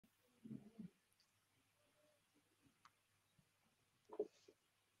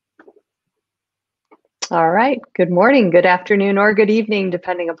All right. Good morning, good afternoon, or good evening,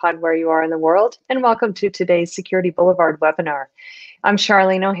 depending upon where you are in the world, and welcome to today's Security Boulevard webinar. I'm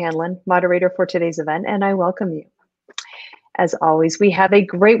Charlene O'Hanlon, moderator for today's event, and I welcome you. As always, we have a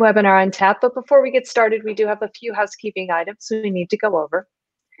great webinar on tap, but before we get started, we do have a few housekeeping items we need to go over.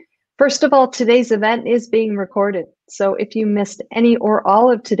 First of all, today's event is being recorded, so if you missed any or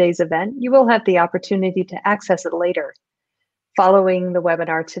all of today's event, you will have the opportunity to access it later. Following the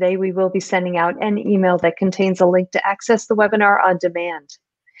webinar today, we will be sending out an email that contains a link to access the webinar on demand.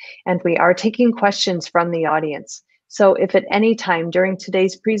 And we are taking questions from the audience. So if at any time during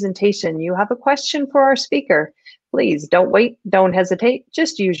today's presentation you have a question for our speaker, please don't wait, don't hesitate,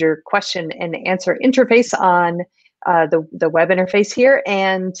 just use your question and answer interface on the web interface here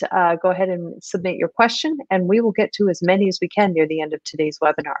and go ahead and submit your question, and we will get to as many as we can near the end of today's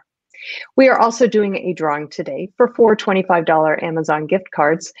webinar. We are also doing a drawing today for 4 $25 Amazon gift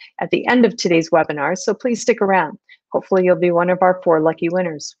cards at the end of today's webinar, so please stick around. Hopefully you'll be one of our 4 lucky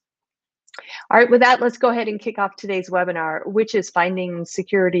winners. All right, with that, let's go ahead and kick off today's webinar, which is finding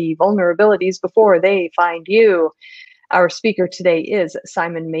security vulnerabilities before they find you. Our speaker today is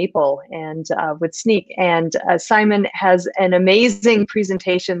Simon Maple and with Snyk, and Simon has an amazing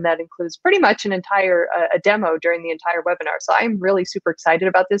presentation that includes pretty much an entire a demo during the entire webinar. So I'm really super excited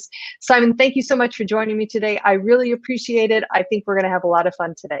about this. Simon, thank you so much for joining me today. I really appreciate it. I think we're going to have a lot of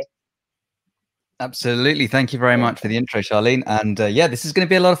fun today. Absolutely. Thank you very much for the intro, Charlene. And yeah, this is going to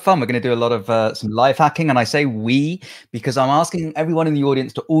be a lot of fun. We're going to do a lot of some live hacking. And I say we, because I'm asking everyone in the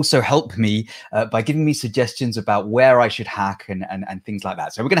audience to also help me by giving me suggestions about where I should hack and things like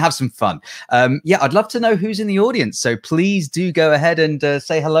that. So we're going to have some fun. Yeah, I'd love to know who's in the audience. So please do go ahead and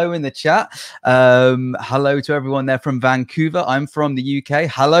say hello in the chat. Hello to everyone there from Vancouver. I'm from the UK.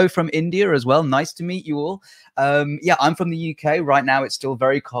 Hello from India as well. Nice to meet you all. Yeah, I'm from the UK. Right now, it's still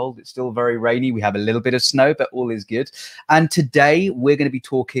very cold. It's still very rainy. We have a little bit of snow, but all is good. And today, we're going to be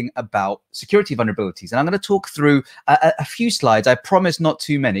talking about security vulnerabilities. And I'm going to talk through a few slides. I promise not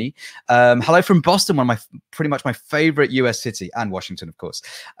too many. Hello from Boston, one of my pretty much my favorite US city, and Washington, of course.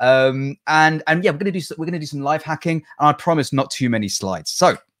 And yeah, we're going to do some live hacking. And I promise not too many slides.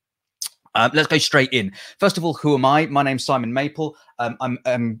 So let's go straight in. First of all, who am I? My name's Simon Maple.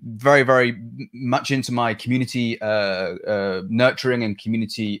 I'm very, very much into my community nurturing and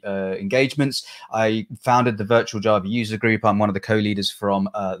community engagements. I founded the Virtual Java User Group. I'm one of the co-leaders from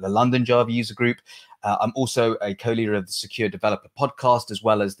the London Java User Group. I'm also a co-leader of the Secure Developer podcast, as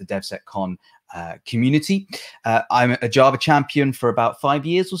well as the DevSecCon community. I'm a Java champion for about 5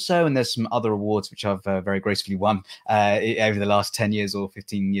 years or so, and there's some other awards which I've very gracefully won over the last 10 years or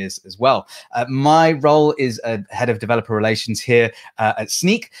 15 years as well. My role is head of developer relations here at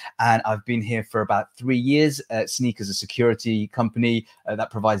Snyk, and I've been here for about 3 years. Snyk is a security company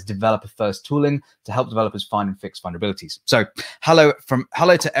that provides developer-first tooling to help developers find and fix vulnerabilities. So hello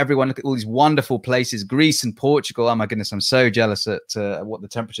to everyone. Look at all these wonderful places, Greece and Portugal. Oh my goodness, I'm so jealous at what the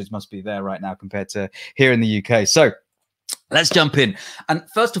temperatures must be there right now compared to here in the UK. So let's jump in. And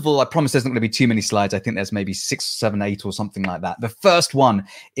first of all, I promise there's not going to be too many slides. I think there's maybe 6, 7, 8 or something like that. The first one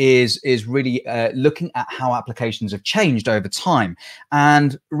is really looking at how applications have changed over time.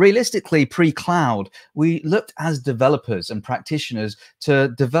 And realistically, pre-cloud, we looked as developers and practitioners to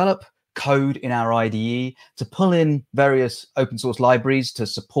develop code in our IDE, to pull in various open source libraries to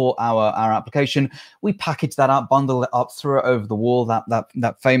support our application. We package that up, bundle it up, throw it over the wall,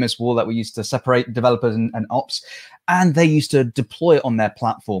 that famous wall that we used to separate developers and ops. And they used to deploy it on their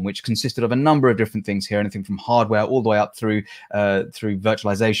platform, which consisted of a number of different things here, anything from hardware all the way up through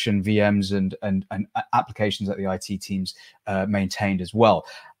virtualization, VMs, and applications that the IT teams maintained as well.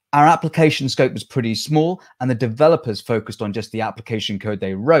 Our application scope was pretty small, and the developers focused on just the application code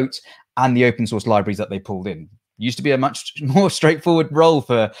they wrote and the open source libraries that they pulled in. Used to be a much more straightforward role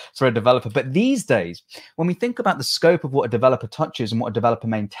for a developer. But these days, when we think about the scope of what a developer touches and what a developer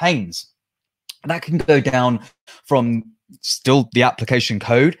maintains, that can go down from still the application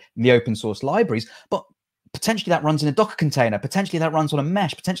code and the open source libraries, but potentially that runs in a Docker container, potentially that runs on a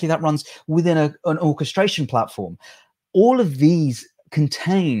mesh, potentially that runs within an orchestration platform. All of these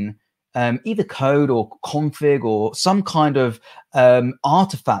contain either code or config or some kind of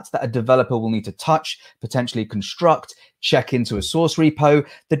artifacts that a developer will need to touch, potentially construct, check into a source repo.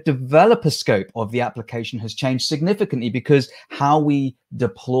 The developer scope of the application has changed significantly because how we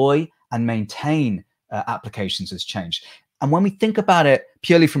deploy and maintain applications has changed. And when we think about it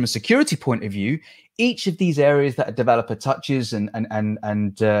purely from a security point of view, each of these areas that a developer touches and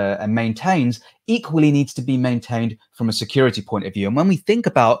maintains equally needs to be maintained from a security point of view. And when we think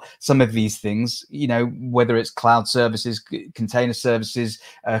about some of these things, you know, whether it's cloud services, container services,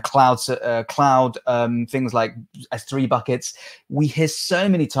 cloud things like S3 buckets, we hear so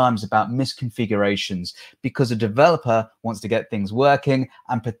many times about misconfigurations because a developer wants to get things working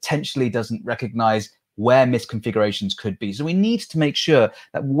and potentially doesn't recognize where misconfigurations could be. So we need to make sure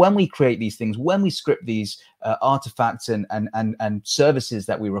that when we create these things, when we script these artifacts and services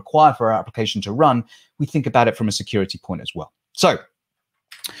that we require for our application to run, we think about it from a security point as well. So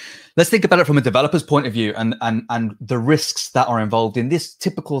let's think about it from a developer's point of view and the risks that are involved in this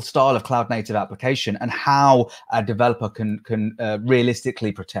typical style of cloud native application and how a developer can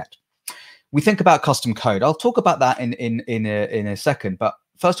realistically protect. We think about custom code. I'll talk about that in a second, but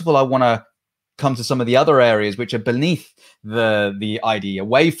first of all, I want to come to some of the other areas which are beneath the IDE,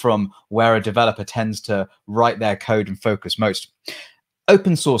 away from where a developer tends to write their code and focus most.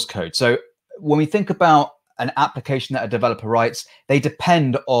 Open source code. So when we think about an application that a developer writes, they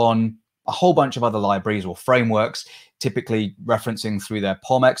depend on a whole bunch of other libraries or frameworks, typically referencing through their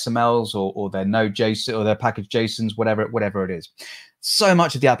POM XMLs or their Node.json or their package JSONs, whatever it is. So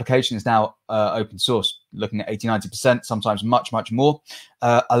much of the application is now open source, looking at 80–90%, sometimes much more.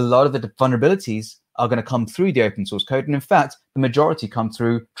 A lot of the vulnerabilities are going to come through the open source code. And in fact, the majority come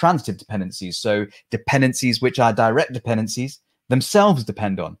through transitive dependencies. So dependencies which are direct dependencies themselves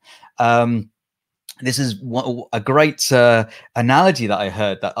depend on. This is a great analogy that I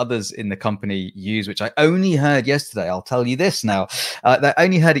heard that others in the company use, which I only heard yesterday. I'll tell you this now. I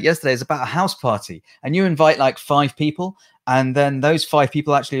only heard it yesterday. It's about a house party. And you invite like 5 people. And then those 5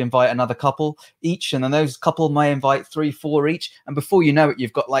 people actually invite another couple each. And then those couple may invite 3, 4 each. And before you know it,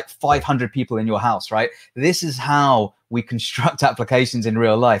 you've got like 500 people in your house, right? This is how we construct applications in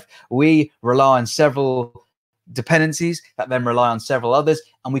real life. We rely on several dependencies that then rely on several others,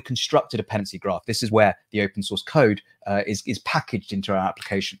 and we construct a dependency graph. This is where the open source code is packaged into our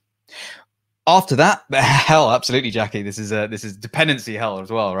application. After that, hell, absolutely, Jackie. This is dependency hell as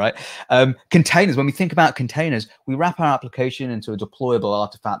well, right? Containers. When we think about containers, we wrap our application into a deployable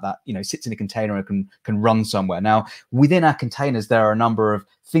artifact that sits in a container and can run somewhere. Now, within our containers, there are a number of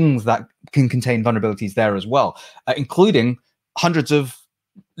things that can contain vulnerabilities there as well, including hundreds of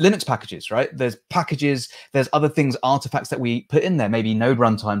Linux packages, right? There's packages, there's other things, artifacts that we put in there, maybe node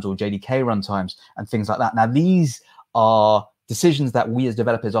runtimes or JDK runtimes and things like that. Now, these are decisions that we as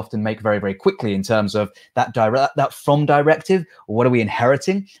developers often make very quickly in terms of that from directive. What are we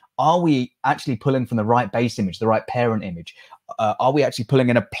inheriting? Are we actually pulling from the right base image, the right parent image? Are we actually pulling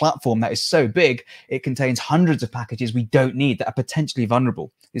in a platform that is so big it contains hundreds of packages we don't need that are potentially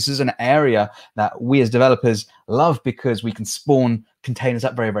vulnerable? This is an area that we as developers love because we can spawn containers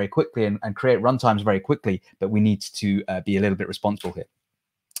up very quickly and create runtimes very quickly, but we need to be a little bit responsible here.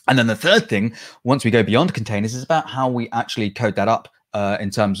 And then the third thing, once we go beyond containers, is about how we actually code that up in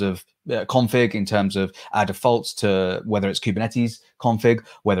terms of config, in terms of our defaults to whether it's Kubernetes config,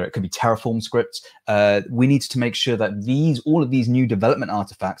 whether it could be Terraform scripts. We need to make sure that all of these new development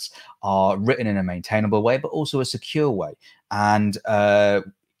artifacts are written in a maintainable way, but also a secure way. And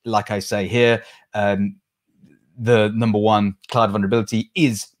like I say here, the number one cloud vulnerability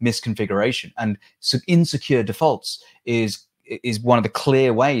is misconfiguration, and so insecure defaults is one of the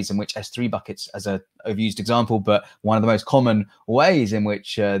clear ways in which S3 buckets, as a overused example, but one of the most common ways in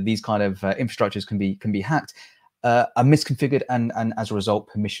which these kind of infrastructures can be hacked, are misconfigured, and as a result,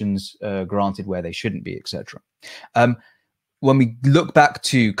 permissions granted where they shouldn't be, etc. When we look back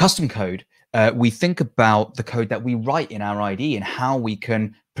to custom code, we think about the code that we write in our IDE and how we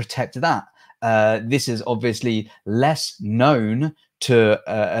can protect that. This is obviously less known to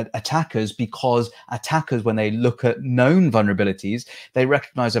attackers, because attackers, when they look at known vulnerabilities, they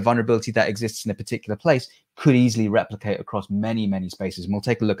recognize a vulnerability that exists in a particular place could easily replicate across many spaces. And we'll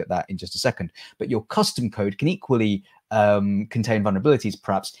take a look at that in just a second. But your custom code can equally contain vulnerabilities,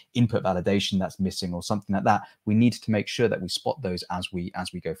 perhaps input validation that's missing or something like that. We need to make sure that we spot those as we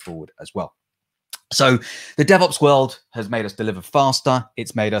go forward as well. So the DevOps world has made us deliver faster.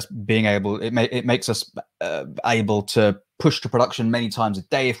 It's made us it makes us able to push to production many times a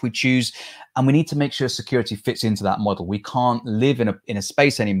day if we choose. And we need to make sure security fits into that model. We can't live in a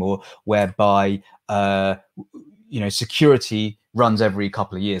space anymore whereby security runs every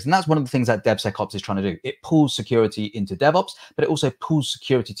couple of years. And that's one of the things that DevSecOps is trying to do. It pulls security into DevOps, but it also pulls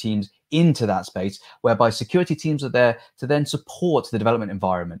security teams into that space, whereby security teams are there to then support the development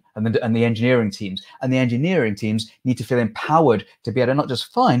environment and the engineering teams. And the engineering teams need to feel empowered to be able to not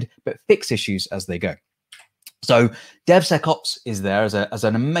just find, but fix issues as they go. So DevSecOps is there as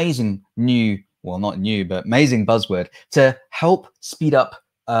an amazing new well, not new, but amazing buzzword to help speed up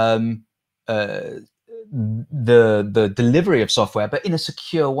the delivery of software, but in a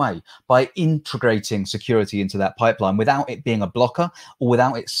secure way, by integrating security into that pipeline without it being a blocker or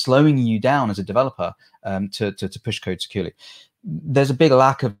without it slowing you down as a developer to push code securely. There's a big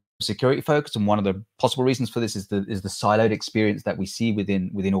lack of security focus, and one of the possible reasons for this is the siloed experience that we see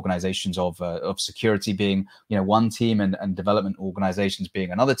within organizations of security being, you know, one team and development organizations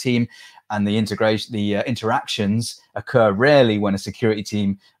being another team, and the interactions occur rarely when a security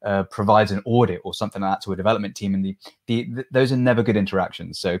team provides an audit or something like that to a development team, and those are never good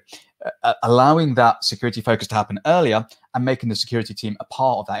interactions. So allowing that security focus to happen earlier and making the security team a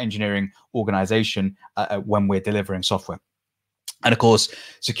part of that engineering organization when we're delivering software. And of course,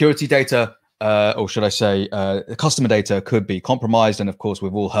 security data, or should I say, customer data could be compromised. And of course,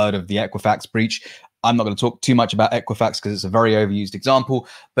 we've all heard of the Equifax breach. I'm not going to talk too much about Equifax because it's a very overused example,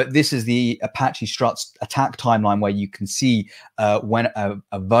 but this is the Apache Struts attack timeline where you can see when a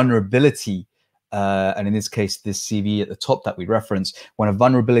vulnerability, and in this case, this CV at the top that we reference, when a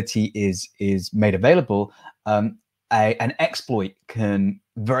vulnerability is made available, an exploit can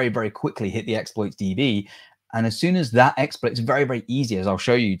very, very quickly hit the exploits DB. And as soon as that exploit, it's very, very easy, as I'll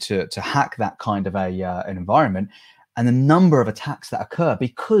show you, to hack that kind of an environment. And the number of attacks that occur,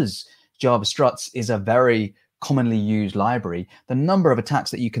 because Java Struts is a very commonly used library, the number of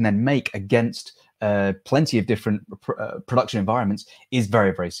attacks that you can then make against plenty of different production environments is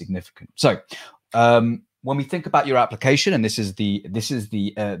very, very significant. So when we think about your application, and this is the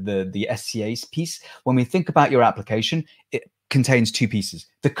SCA piece, when we think about your application, it contains two pieces: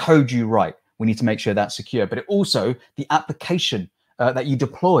 the code you write. We need to make sure that's secure, but it also, the application that you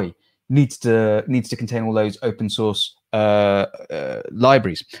deploy needs to contain all those open source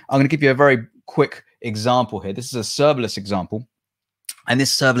libraries. I'm going to give you a very quick example here. This is a serverless example, and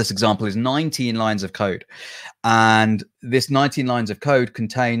this serverless example is 19 lines of code, and this 19 lines of code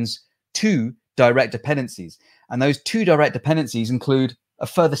contains 2 direct dependencies, and those 2 direct dependencies include a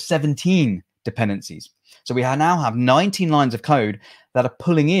further 17 dependencies. So we now have 19 lines of code that are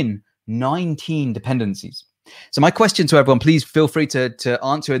pulling in 19 dependencies. So my question to everyone, please feel free to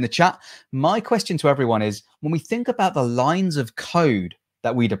answer in the chat. My question to everyone is, when we think about the lines of code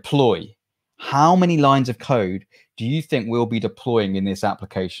that we deploy, how many lines of code do you think we'll be deploying in this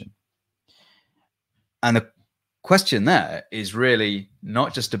application? And the question there is really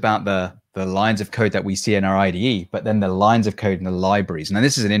not just about the lines of code that we see in our IDE, but then the lines of code in the libraries. Now,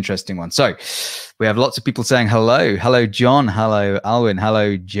 this is an interesting one. So we have lots of people saying hello. Hello, John. Hello, Alwyn.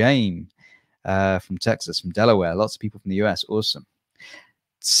 Hello, Jane from Texas, from Delaware. Lots of people from the US. Awesome.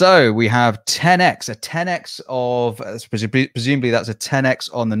 So we have 10x, a 10x of, presumably that's a 10x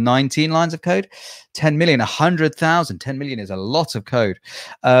on the 19 lines of code. 10 million, 100,000. 10 million is a lot of code.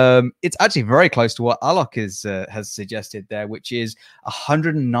 It's actually very close to what Alok has suggested there, which is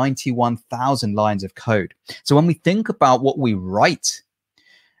 191,000 lines of code. So when we think about what we write,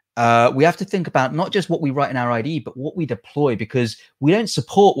 we have to think about not just what we write in our IDE, but what we deploy, because we don't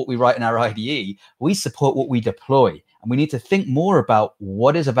support what we write in our IDE. We support what we deploy. And we need to think more about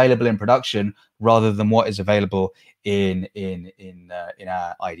what is available in production rather than what is available in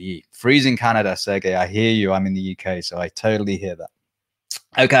our IDE. Freezing Canada, Sergey, I hear you. I'm in the UK, so I totally hear that.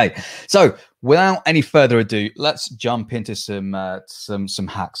 Okay, so without any further ado, let's jump into some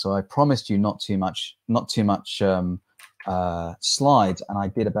hacks. So I promised you not too much slides, and I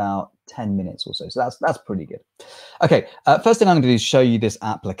did about 10 minutes or so. So that's pretty good. Okay, first thing I'm going to do is show you this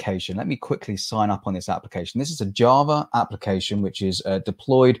application. Let me quickly sign up on this application. This is a Java application which is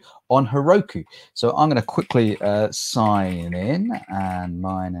deployed on Heroku. So I'm going to quickly sign in, and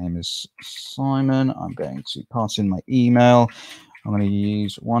my name is Simon. I'm going to pass in my email. I'm going to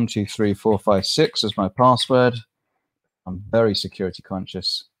use 123456 as my password. I'm very security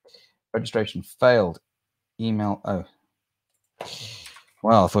conscious. Registration failed. Email. Oh.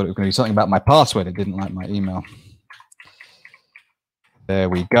 Well, I thought it was going to be something about my password. It didn't like my email. There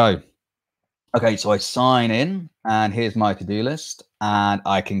we go. Okay, so I sign in, and here's my to-do list, and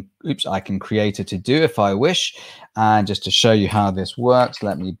I can create a to-do if I wish. And just to show you how this works,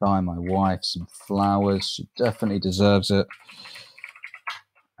 let me buy my wife some flowers. She definitely deserves it.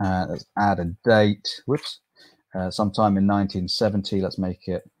 Let's add a date. Whoops. Sometime in 1970. Let's make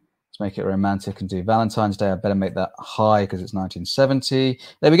it romantic and do Valentine's Day. I better make that high because it's 1970.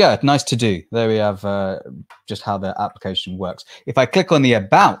 There we go. Nice to do. There we have just how the application works. If I click on the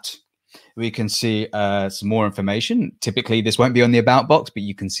about, we can see some more information. Typically, this won't be on the about box, but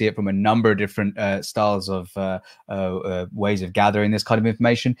you can see it from a number of different styles of ways of gathering this kind of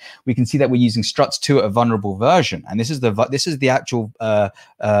information. We can see that we're using struts2 at a vulnerable version, and this is the actual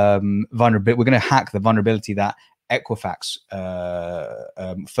vulnerability. We're going to hack the vulnerability that Equifax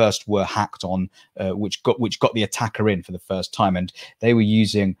first were hacked on, which got the attacker in for the first time, and they were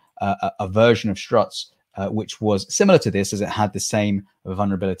using a version of struts which was similar to this, as it had the same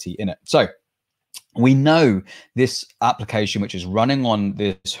vulnerability in it. So we know this application, which is running on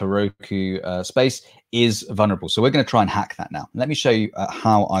this Heroku space, is vulnerable. So we're going to try and hack that now. Let me show you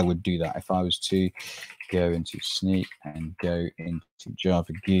how I would do that. If I was to go into Snyk and go into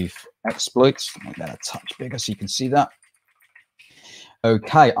Java Goof exploits, make that a touch bigger so you can see that.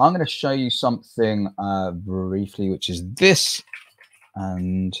 Okay, I'm going to show you something briefly, which is this,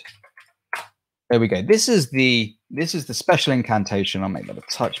 and there we go. This is the special incantation. I'll make that a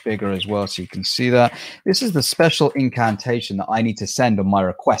touch bigger as well so you can see that. This is the special incantation that I need to send on my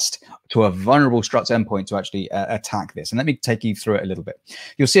request to a vulnerable struts endpoint to actually attack this. And let me take you through it a little bit.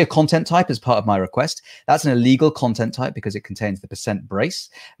 You'll see a content type as part of my request. That's an illegal content type because it contains the % brace.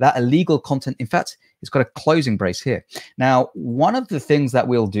 That illegal content, in fact, it's got a closing brace here. Now, one of the things that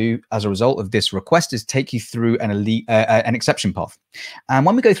we'll do as a result of this request is take you through an exception path. And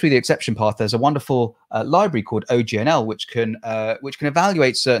when we go through the exception path, there's a wonderful library called OGNL, which can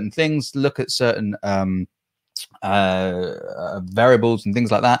evaluate certain things, look at certain variables and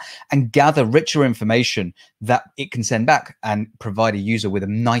things like that, and gather richer information that it can send back and provide a user with a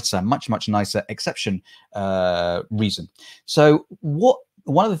nicer, much nicer exception reason. So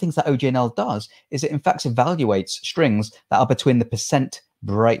one of the things that OGNL does is it in fact evaluates strings that are between the %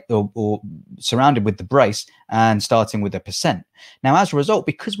 brace or surrounded with the brace and starting with a %. Now, as a result,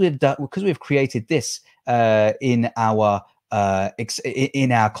 because we've created this in our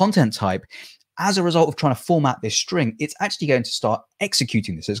content type, as a result of trying to format this string, it's actually going to start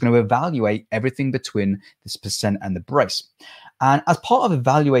executing this. So it's going to evaluate everything between this % and the brace. And as part of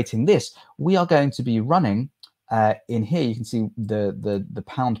evaluating this, we are going to be running in here. You can see the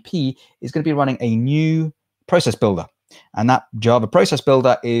 £p is going to be running a new process builder. And that Java process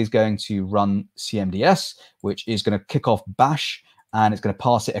builder is going to run CMDS, which is going to kick off bash, and it's going to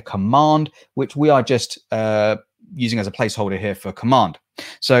pass it a command, which we are just using as a placeholder here for command.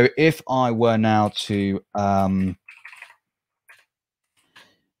 So if I were now to,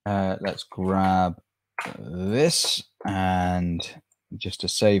 let's grab this, and just to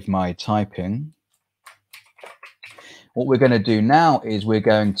save my typing, what we're going to do now is we're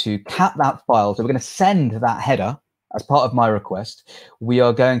going to cat that file. So we're going to send that header as part of my request. We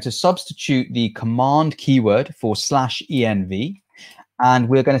are going to substitute the command keyword for /env, and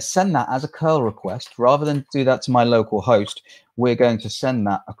we're going to send that as a curl request. Rather than do that to my local host, we're going to send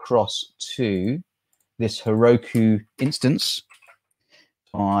that across to this Heroku instance.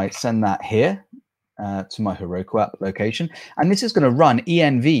 I send that here to my Heroku app location, and this is going to run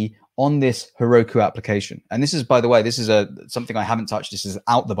env on this Heroku application. And this is, by the way, this is something I haven't touched. This is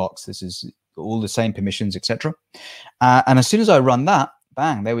out the box. This is all the same permissions, etc. And as soon as I run that,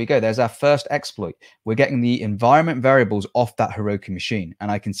 bang, there we go. There's our first exploit. We're getting the environment variables off that Heroku machine.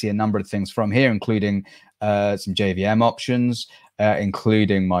 And I can see a number of things from here, including some JVM options,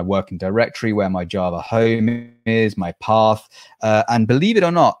 including my working directory, where my Java home is, my path. And believe it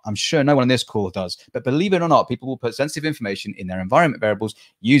or not, I'm sure no one on this call does, but believe it or not, people will put sensitive information in their environment variables,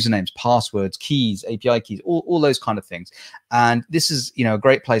 usernames, passwords, keys, API keys, all those kind of things. And this is, a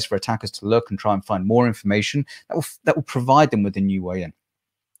great place for attackers to look and try and find more information that will provide them with a new way in.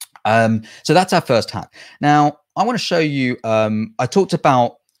 So that's our first hack. Now, I want to show you, I talked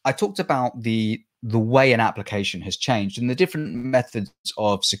about the way an application has changed and the different methods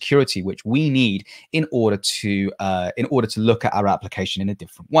of security which we need in order to look at our application in a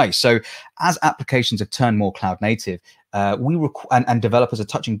different way. So as applications have turned more cloud native, and developers are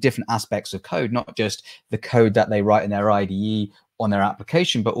touching different aspects of code, not just the code that they write in their IDE on their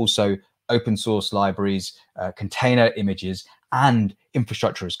application, but also open source libraries, container images, and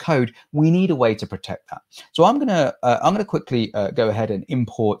infrastructure as code. We need a way to protect that. So I'm gonna quickly go ahead and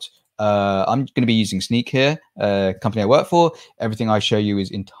import. I'm going to be using Snyk here, company I work for. Everything I show you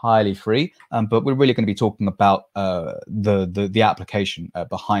is entirely free, but we're really going to be talking about the application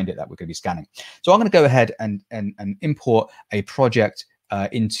behind it that we're going to be scanning. So I'm going to go ahead and import a project from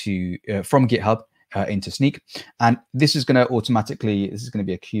GitHub into Snyk, and this is going to automatically. This is going to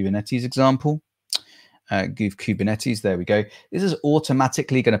be a Kubernetes example. Goof Kubernetes, there we go. This is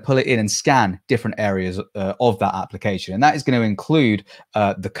automatically going to pull it in and scan different areas of that application. And that is going to include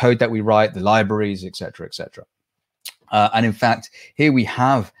the code that we write, the libraries, etc., etc. And in fact, here we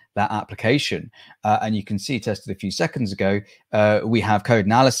have that application. And you can see, tested a few seconds ago, we have code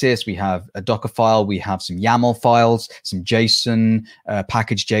analysis, we have a Docker file, we have some YAML files, some JSON,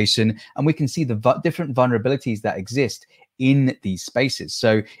 package JSON, and we can see the different vulnerabilities that exist in these spaces.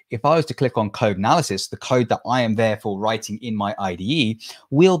 So if I was to click on code analysis, the code that I am therefore writing in my IDE,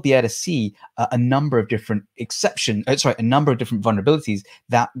 we'll be able to see a number of different a number of different vulnerabilities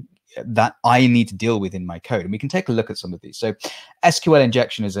that I need to deal with in my code. And we can take a look at some of these. So SQL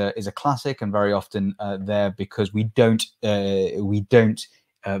injection is a classic, and very often there because we don't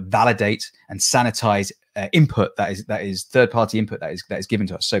validate and sanitize input that is third-party input that is given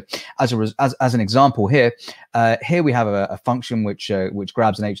to us. So as an example here, here we have a function which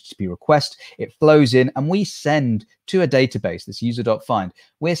grabs an HTTP request. It flows in, and we send to a database, this user.find.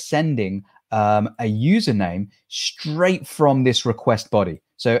 We're sending a username straight from this request body.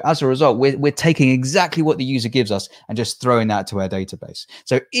 So as a result, we're taking exactly what the user gives us and just throwing that to our database.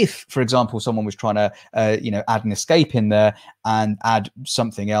 So if, for example, someone was trying to add an escape in there and add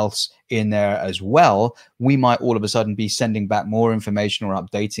something else in there as well, we might all of a sudden be sending back more information or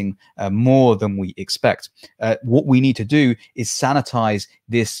updating more than we expect. What we need to do is sanitize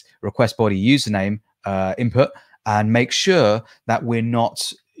this request body username input and make sure that we're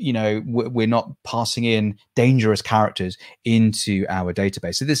not passing in dangerous characters into our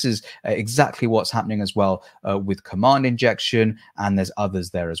database. So this is exactly what's happening as well with command injection, and there's others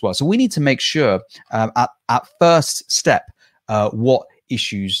there as well. So we need to make sure at first step what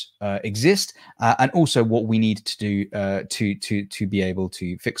issues exist, and also what we need to do to be able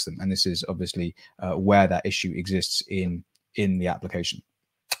to fix them. And this is obviously where that issue exists in the application.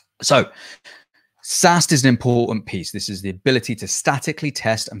 So SAST is an important piece. This is the ability to statically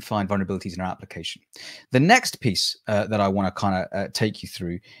test and find vulnerabilities in our application. The next piece that I want to kind of take you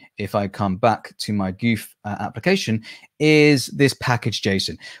through, if I come back to my Goof application, is this package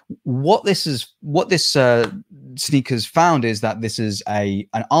JSON. What this Snyk has found is that this is an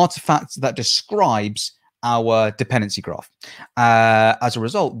artifact that describes our dependency graph. As a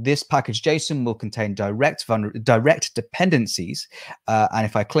result, this package JSON will contain direct dependencies. And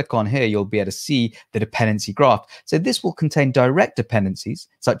if I click on here, you'll be able to see the dependency graph. So this will contain direct dependencies,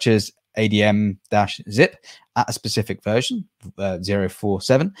 such as adm-zip at a specific version,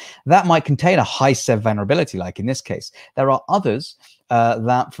 0.47. That might contain a high sev vulnerability, like in this case. There are others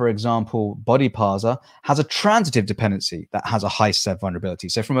that, for example, body parser has a transitive dependency that has a high sev vulnerability.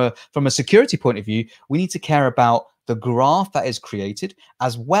 So from a security point of view, we need to care about the graph that is created,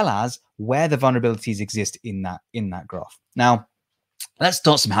 as well as where the vulnerabilities exist in that graph. Now, let's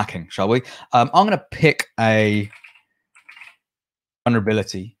start some hacking, shall we? I'm going to pick a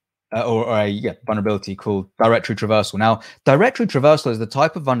vulnerability. Or a vulnerability called directory traversal. Now, directory traversal is the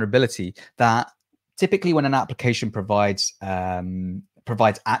type of vulnerability that typically when an application provides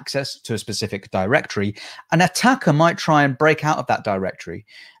access to a specific directory, an attacker might try and break out of that directory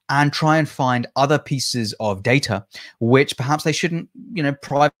and try and find other pieces of data which perhaps they shouldn't,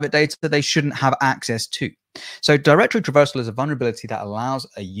 private data that they shouldn't have access to. So directory traversal is a vulnerability that allows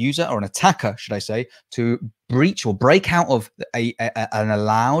a user, or an attacker, should I say, to breach or break out of an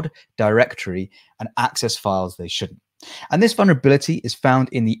allowed directory and access files they shouldn't. And this vulnerability is found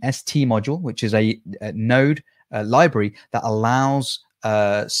in the ST module, which is a node library that allows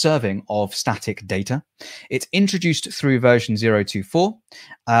serving of static data. It's introduced through version 0.24.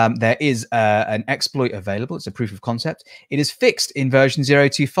 There is an exploit available. It's a proof of concept. It is fixed in version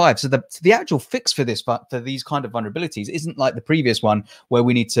 0.25. So the actual fix for these kind of vulnerabilities isn't like the previous one, where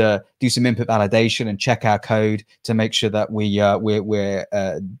we need to do some input validation and check our code to make sure that we're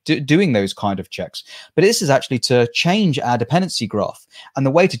doing those kind of checks. But this is actually to change our dependency graph. And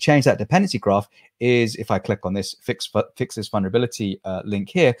the way to change that dependency graph is, if I click on this fix this vulnerability link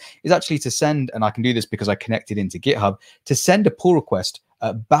here, is actually to send, and I can do this because I connected into GitHub, to send a pull request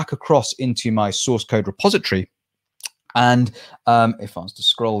back across into my source code repository. And if I was to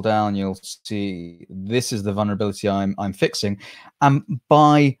scroll down, you'll see this is the vulnerability I'm fixing. And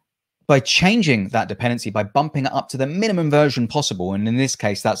by changing that dependency, by bumping it up to the minimum version possible, and in this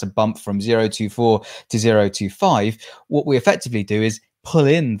case, that's a bump from 0.24 to 0.25, what we effectively do is pull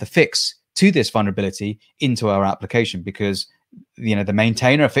in the fix to this vulnerability into our application, because the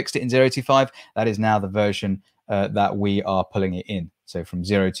maintainer fixed it in 0.25. That is now the version that we are pulling it in. So from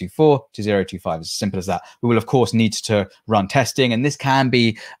 0.24 to 0.25, as simple as that. We will, of course, need to run testing, and this can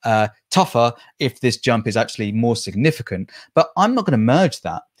be tougher if this jump is actually more significant. But I'm not going to merge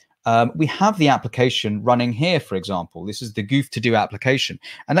that. We have the application running here, for example. This is the Goof to do application.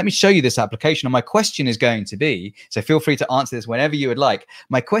 And let me show you this application. And my question is going to be, so feel free to answer this whenever you would like.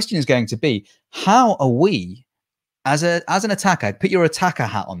 My question is going to be, how are we as an attacker, put your attacker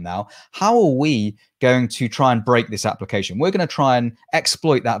hat on now. How are we going to try and break this application? We're going to try and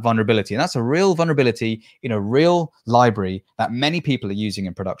exploit that vulnerability. And that's a real vulnerability in a real library that many people are using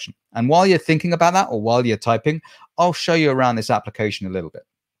in production. And while you're thinking about that, or while you're typing, I'll show you around this application a little bit.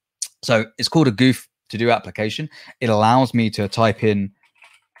 So it's called a goof to do application. It allows me to type in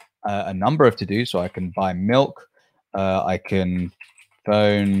a number of to do. So I can buy milk. I can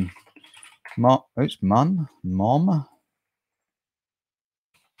phone mom.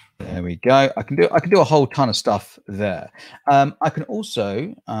 There we go. I can do a whole ton of stuff there. I can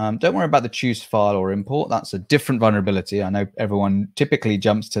also don't worry about the choose file or import. That's a different vulnerability. I know everyone typically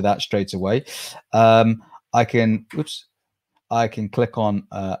jumps to that straight away. I can click on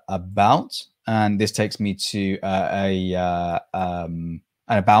about, and this takes me to an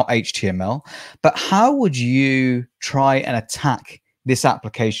about HTML. But how would you try and attack this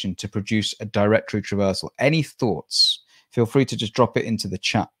application to produce a directory traversal? Any thoughts? Feel free to just drop it into the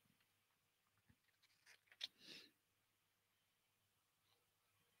chat.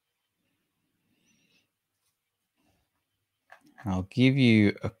 I'll give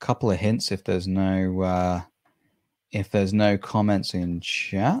you a couple of hints if there's no comments in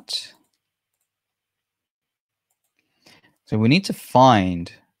chat. So we need to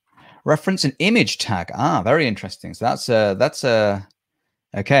find reference an image tag. Very interesting. So that's okay.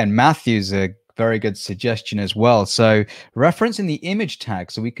 And Matthew's a very good suggestion as well. So referencing the image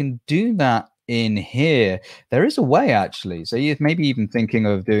tag. So we can do that in here. There is a way actually. So you're maybe even thinking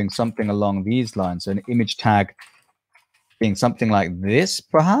of doing something along these lines. So an image tag being something like this,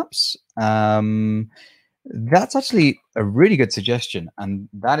 perhaps. That's actually a really good suggestion, and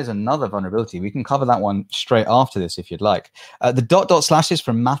that is another vulnerability. We can cover that one straight after this if you'd like. The dot slashes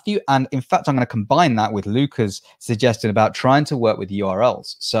from Matthew, and in fact, I'm going to combine that with Luca's suggestion about trying to work with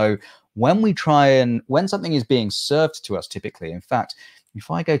URLs. So when something is being served to us, typically, in fact, if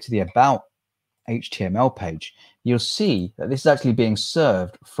I go to the about HTML page, you'll see that this is actually being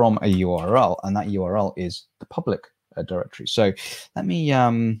served from a URL, and that URL is the public directory. So let me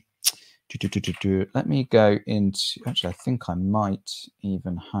let me go into, actually, I think I might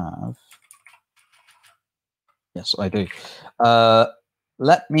even have, yes, I do.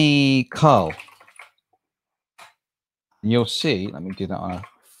 Let me curl. You'll see, let me do that on a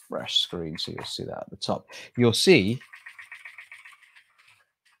fresh screen so you'll see that at the top. You'll see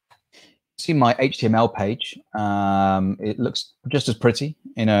my HTML page. It looks just as pretty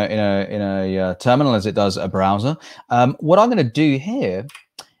in a terminal as it does a browser. What I'm going to do here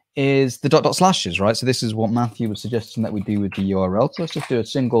is the dot slashes, right? So this is what Matthew was suggesting that we do with the URL. So let's just do a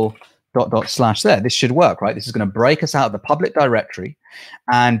single dot slash there. This should work, right? This is going to break us out of the public directory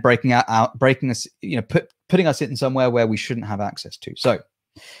and breaking us, putting us in somewhere where we shouldn't have access to. So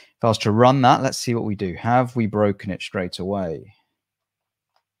if I was to run that, let's see what we do. Have we broken it straight away?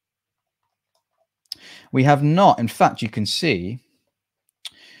 We have not. In fact, you can see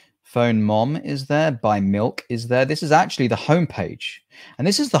phone mom is there, buy milk is there. This is actually the home page. And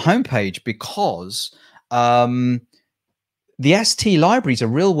this is the home page because the ST library is a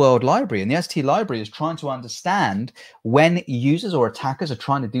real world library, and the ST library is trying to understand when users or attackers are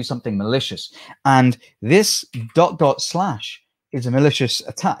trying to do something malicious. And this dot slash is a malicious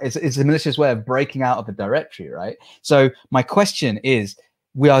attack. It's a malicious way of breaking out of a directory, right? So my question is,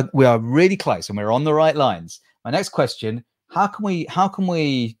 we are really close and we're on the right lines. My next question, how can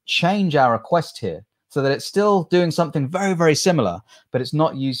we change our request here so that it's still doing something very, very similar, but it's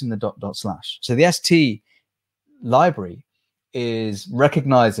not using the dot slash? So the ST library is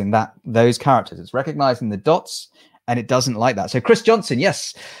recognizing those characters. It's recognizing the dots, and it doesn't like that. So Chris Johnson,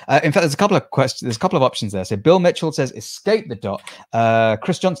 yes. In fact, there's a couple of questions. There's a couple of options there. So Bill Mitchell says escape the dot.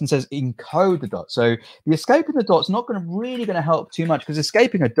 Chris Johnson says encode the dot. So the escaping the dot's not really going to help too much, because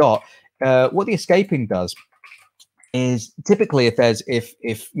escaping a dot, what the escaping does is typically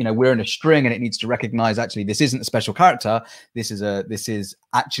if we're in a string and it needs to recognize actually this isn't a special character, this is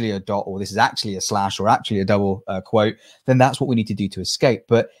actually a dot, or this is actually a slash, or actually a double quote, then that's what we need to do to escape.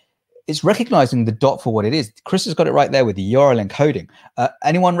 But it's recognizing the dot for what it is. Chris has got it right there with the URL encoding.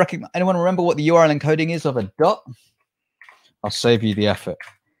 Anyone remember what the URL encoding is of a dot? I'll save you the effort.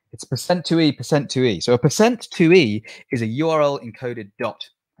 It's %2e, %2e. So a %2e is a URL encoded dot.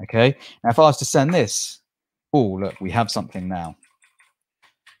 Okay. Now if I was to send this, oh, look, we have something now.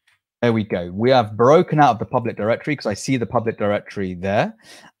 There we go. We have broken out of the public directory, because I see the public directory there.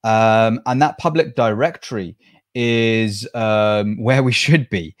 And that public directory is where we should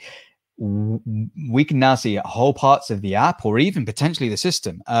be. We can now see whole parts of the app, or even potentially the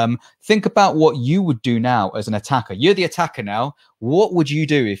system. Think about what you would do now as an attacker. You're the attacker now. What would you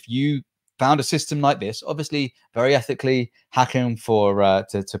do if you found a system like this, obviously very ethically hacking for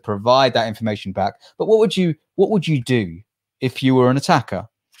to provide that information back. But what would you do if you were an attacker?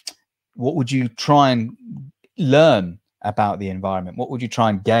 What would you try and learn about the environment? What would you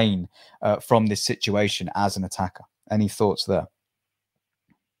try and gain from this situation as an attacker? Any thoughts there?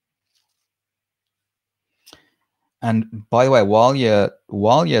 And by the way, while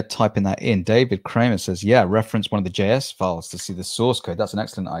you're typing that in, David Kramer says, yeah, reference one of the JS files to see the source code. That's an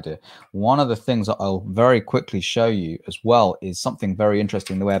excellent idea. One of the things that I'll very quickly show you as well is something very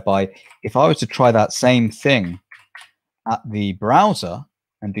interesting, whereby if I was to try that same thing at the browser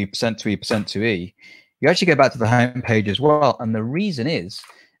and do %2e, %2e, you actually go back to the home page as well. And the reason is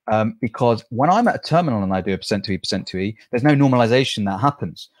because when I'm at a terminal and I do a %2e, %2e, there's no normalization that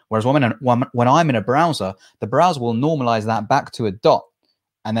happens. Whereas when I'm in a browser, the browser will normalize that back to a dot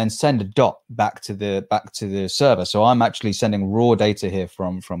and then send a dot back to the server. So I'm actually sending raw data here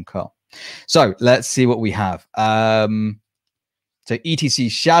from curl. So let's see what we have. So etc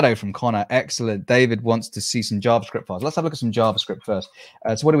shadow from Connor, excellent. David wants to see some JavaScript files. Let's have a look at some JavaScript first.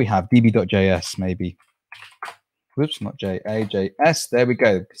 So what do we have? db.js maybe. Whoops, not JS. There we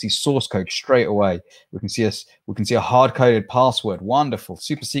go. We can see source code straight away. We can see a hard-coded password. Wonderful.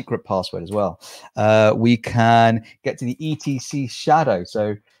 Super secret password as well. We can get to the etc shadow.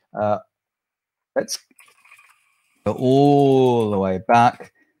 So let's go all the way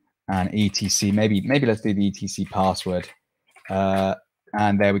back and etc. Maybe let's do the etc password.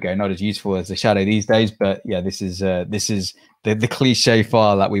 And there we go. Not as useful as the shadow these days, but yeah, this is the cliche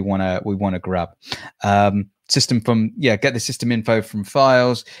file that we wanna grab. System from get the system info from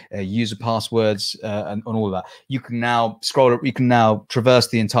files, user passwords, and all of that. You can now traverse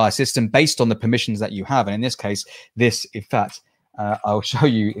the entire system based on the permissions that you have. And in this case, in fact, I'll show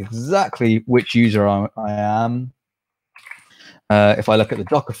you exactly which user I am. If I look at the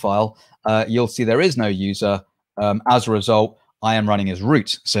Docker file, you'll see there is no user. As a result, I am running as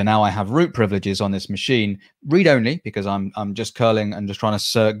root. So now I have root privileges on this machine, read only, because I'm just curling and just trying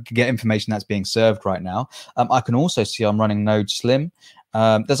to get information that's being served right now. I can also see I'm running node slim.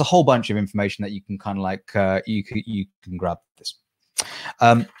 There's a whole bunch of information that you can kind of like, you can grab this.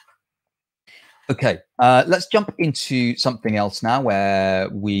 Okay, let's jump into something else now where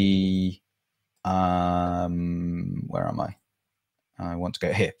we, where am I? I want to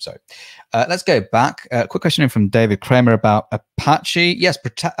go here. So let's go back. Quick question in from David Kramer about Apache. Yes,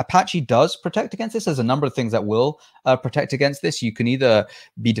 Apache does protect against this. There's a number of things that will protect against this. You can either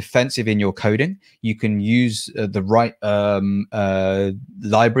be defensive in your coding. You can use the right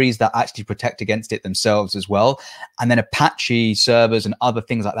libraries that actually protect against it themselves as well. And then Apache servers and other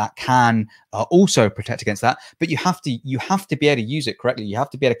things like that can also protect against that. But you have to be able to use it correctly. You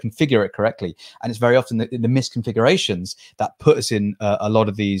have to be able to configure it correctly. And it's very often the misconfigurations that put us in a lot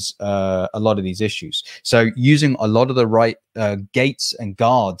of these issues. So using a lot of the right gates and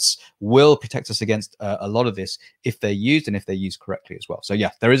guards will protect us against a lot of this if they're used and if they're used correctly as well. So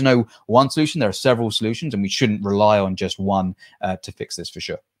yeah, there is no one solution. There are several solutions, and we shouldn't rely on just one to fix this for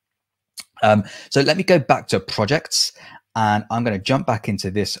sure. So let me go back to projects, and I'm going to jump back into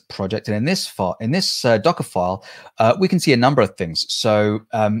this project. And in this Docker file, we can see a number of things. So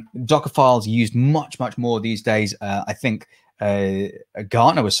Docker files are used much more these days. I think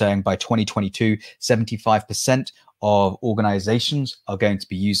Gartner was saying by 2022, 75% of organizations are going to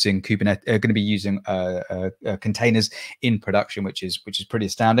be using Kubernetes, going to be using containers in production, which is pretty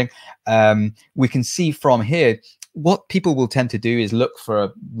astounding. We can see from here what people will tend to do is look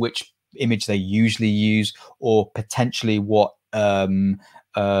for which image they usually use, or potentially what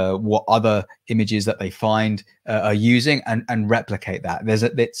other images that they find are using, and replicate that.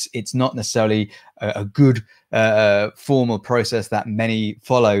 It's not necessarily a good formal process that many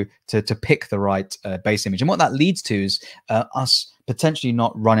follow to pick the right base image. And what that leads to is us potentially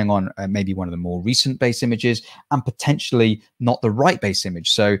not running on maybe one of the more recent base images, and potentially not the right base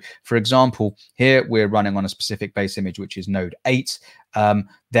image. So for example, here we're running on a specific base image, which is node 8.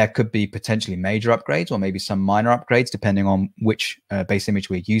 There could be potentially major upgrades or maybe some minor upgrades, depending on which base image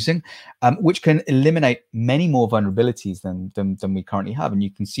we're using, which can eliminate many more vulnerabilities than we currently have. And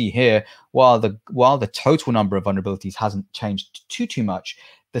you can see here, while the total number of vulnerabilities hasn't changed too much,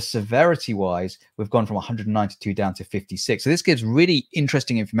 the severity wise, we've gone from 192 down to 56. So this gives really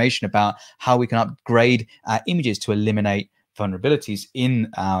interesting information about how we can upgrade our images to eliminate vulnerabilities in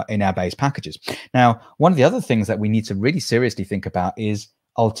our base packages. Now, one of the other things that we need to really seriously think about is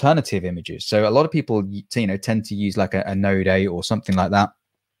alternative images. So a lot of people, tend to use like a node 8 or something like that.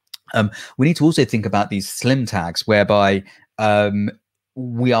 We need to also think about these slim tags, whereby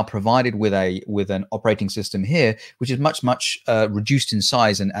we are provided with an operating system here, which is much reduced in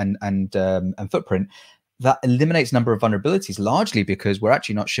size and footprint, that eliminates a number of vulnerabilities, largely because we're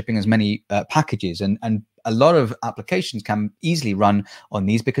actually not shipping as many packages, and a lot of applications can easily run on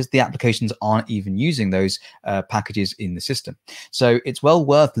these because the applications aren't even using those packages in the system. So it's well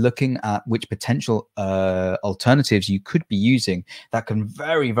worth looking at which potential alternatives you could be using that can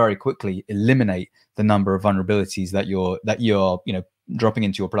very quickly eliminate the number of vulnerabilities that you're dropping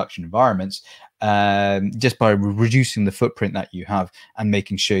into your production environments, just by reducing the footprint that you have and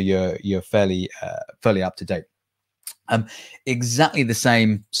making sure you're fairly up to date. Exactly the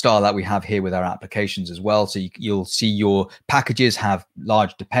same style that we have here with our applications as well. So you'll see your packages have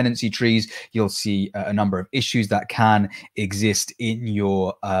large dependency trees. You'll see a number of issues that can exist in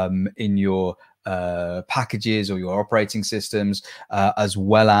your packages or your operating systems, as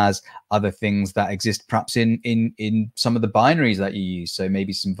well as other things that exist perhaps in some of the binaries that you use. So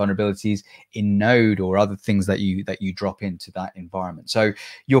maybe some vulnerabilities in Node or other things that you drop into that environment. So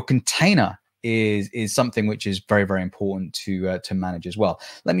your container is something which is very important to manage as well.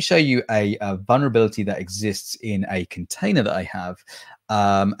 Let me show you a vulnerability that exists in a container that I have,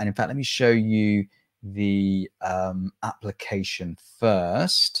 and in fact, let me show you the application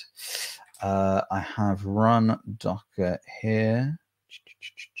first. I have run Docker here.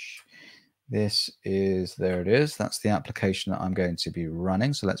 There it is. That's the application that I'm going to be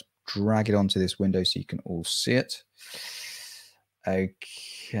running. So let's drag it onto this window so you can all see it.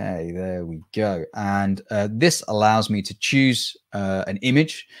 Okay, there we go. And this allows me to choose an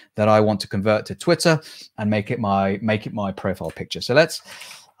image that I want to convert to Twitter and make it my profile picture. So I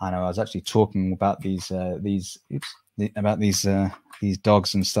know I was actually talking about these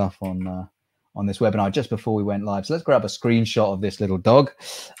dogs and stuff on this webinar just before we went live. So let's grab a screenshot of this little dog,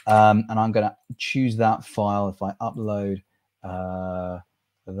 and I'm going to choose that file. If I upload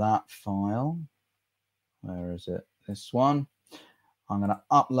that file, where is it? This one. I'm going to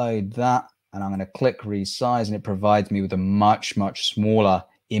upload that, and I'm going to click resize, and it provides me with a much smaller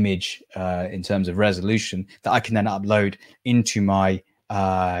image in terms of resolution that I can then upload into my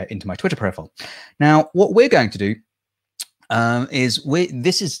Twitter profile. Now, what we're going to do is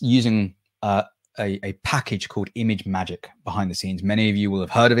this is using a package called ImageMagick behind the scenes. Many of you will have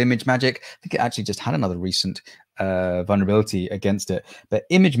heard of ImageMagick. I think it actually just had another recent vulnerability against it. But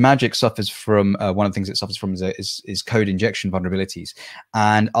ImageMagick suffers from one of the things it suffers from is code injection vulnerabilities.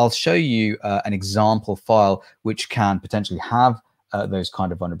 And I'll show you an example file which can potentially have those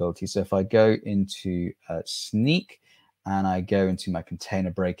kind of vulnerabilities. So if I go into Snyk, and I go into my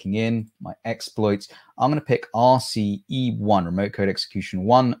container breaking in, my exploits, I'm going to pick RCE1, remote code execution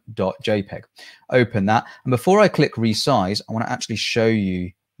 1.jpg. Open that. And before I click resize, I want to actually show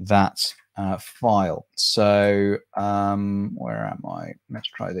you that file. So where am I? Let's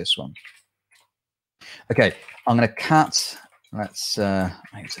try this one. Okay, I'm going to cat, let's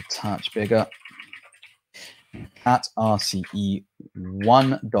make it a touch bigger. Cat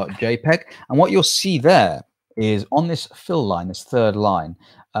RCE1.jpg. And what you'll see there is on this fill line, this third line,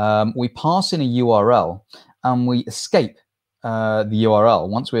 we pass in a URL and we escape the URL.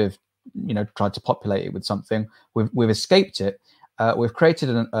 Once we've tried to populate it with something, we've escaped it. We've created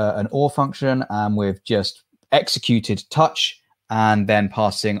an OR function, and we've just executed touch and then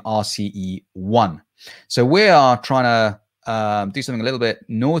passing RCE1. So we are trying to do something a little bit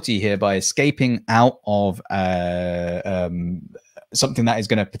naughty here by escaping out of something that is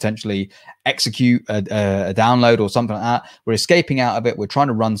going to potentially execute a download or something like that. We're escaping out of it. We're trying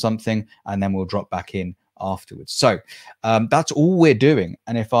to run something, and then we'll drop back in afterwards. So that's all we're doing.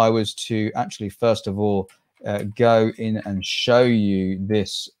 And if I was to actually, first of all, go in and show you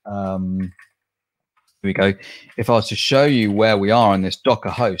this, here we go. If I was to show you where we are on this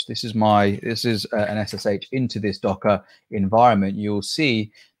Docker host, this is an SSH into this Docker environment. You'll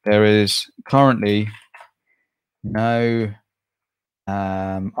see there is currently no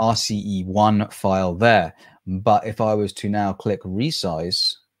RCE1 file there. But if I was to now click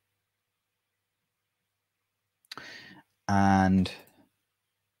resize and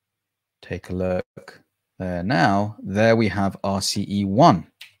take a look there now, there we have RCE1,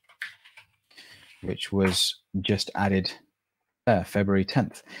 which was just added February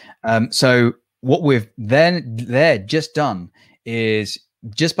 10th. So what we've then just done is,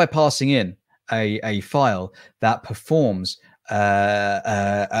 just by passing in a file that performs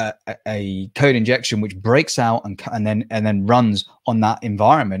a code injection which breaks out and then runs on that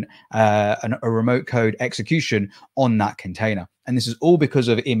environment, a remote code execution on that container. And this is all because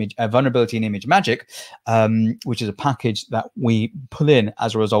of vulnerability in image magic, which is a package that we pull in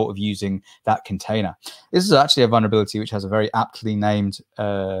as a result of using that container. This is actually a vulnerability which has a very aptly named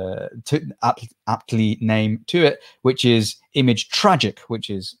to it, which is image tragic, which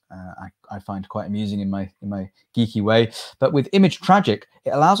is I find quite amusing in my geeky way. But with image tragic, it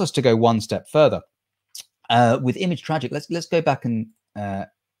allows us to go one step further. With image tragic, let's go back and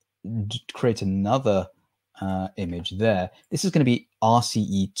create another image there. This is going to be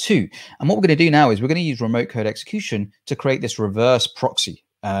RCE2, and what we're going to do now is we're going to use remote code execution to create this reverse proxy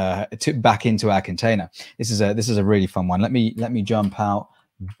back into our container. This is a really fun one. Let me jump out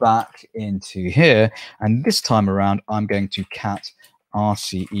back into here, and this time around I'm going to cat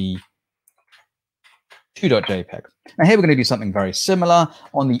RCE2.jpg. Now here we're going to do something very similar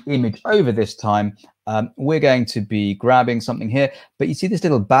on the image over this time. We're going to be grabbing something here, but you see this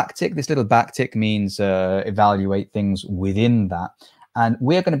little backtick? This little backtick means evaluate things within that. And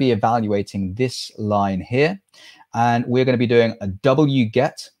we're going to be evaluating this line here. And we're going to be doing a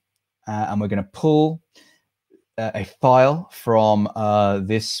wget, and we're going to pull a file from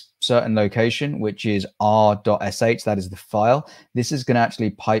this certain location, which is r.sh. That is the file. This is going to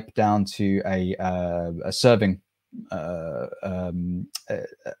actually pipe down to a serving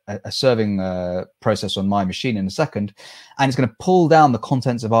process on my machine in a second, and it's going to pull down the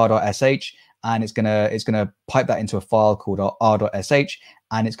contents of r.sh, and it's going to pipe that into a file called r.sh,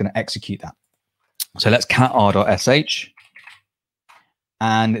 and it's going to execute that. So let's cat r.sh,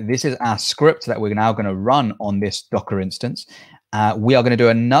 and this is our script that we're now going to run on this Docker instance. We are going to do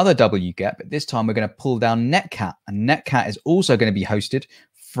another wget, but this time we're going to pull down netcat, and netcat is also going to be hosted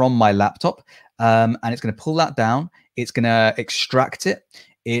from my laptop. And it's going to pull that down. It's going to extract it.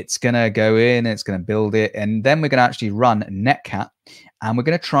 It's going to go in. It's going to build it. And then we're going to actually run netcat. And we're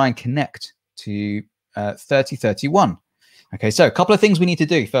going to try and connect to 3031. Okay, so a couple of things we need to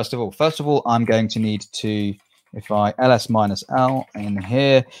do. First of all, I'm going to need to, if I ls-l in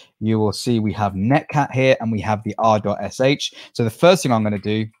here, you will see we have netcat here and we have the r.sh. So the first thing I'm going to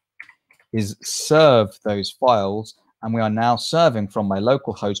do is serve those files, and we are now serving from my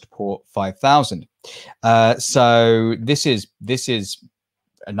local host port 5000. So this is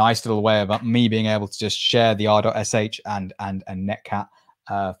a nice little way of me being able to just share the r.sh and netcat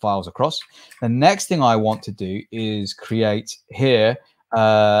files across. The next thing I want to do is create here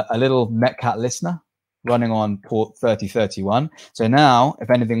a little netcat listener running on port 3031. So now if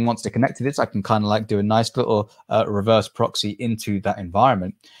anything wants to connect to this, I can kind of like do a nice little reverse proxy into that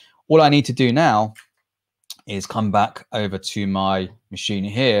environment. All I need to do now is come back over to my machine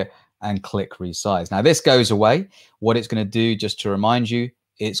here and click resize. Now this goes away. What it's going to do, just to remind you,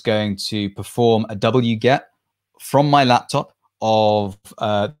 it's going to perform a wget from my laptop of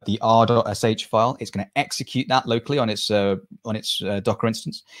the r.sh file. It's going to execute that locally on its Docker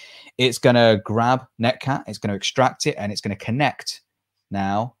instance. It's going to grab netcat, it's going to extract it, and it's going to connect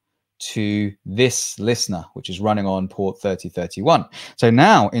now to this listener, which is running on port 3031. So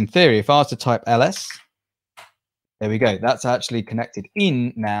now, in theory, if I was to type ls, there we go. That's actually connected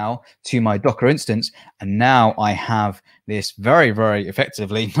in now to my Docker instance. And now I have this very, very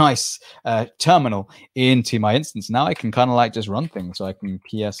effectively nice terminal into my instance. Now I can kind of like just run things. So I can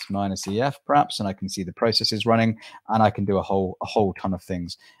ps-ef perhaps, and I can see the processes running, and I can do a whole ton of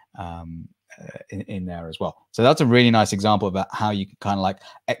things in there as well. So that's a really nice example about how you can kind of like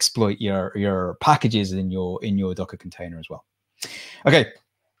exploit your packages in your Docker container as well. Okay.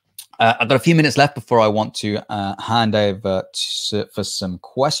 I've got a few minutes left before I want to hand over for some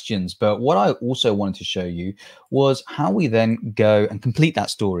questions. But what I also wanted to show you was how we then go and complete that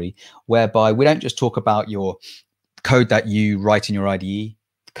story, whereby we don't just talk about your code that you write in your IDE,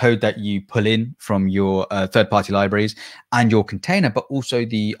 code that you pull in from your third-party libraries and your container, but also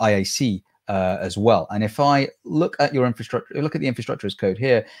the IAC as well. And if I look at your infrastructure, look at the infrastructure as code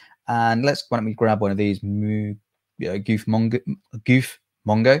here, and why don't we grab one of these goof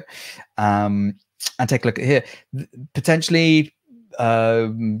Mongo, and take a look at here. Potentially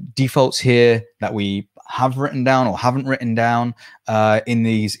defaults here that we have written down or haven't written down in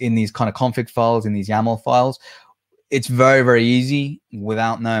these kind of config files, in these YAML files. It's very, very easy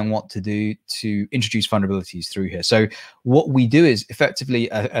without knowing what to do to introduce vulnerabilities through here. So what we do is effectively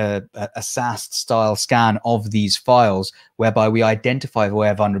a SAST style scan of these files, whereby we identify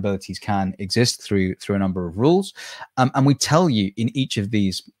where vulnerabilities can exist through a number of rules. And we tell you in each of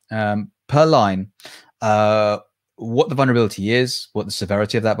these per line what the vulnerability is, what the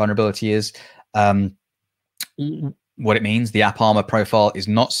severity of that vulnerability is, what it means, the app armor profile is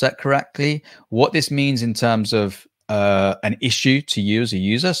not set correctly, what this means in terms of an issue to you as a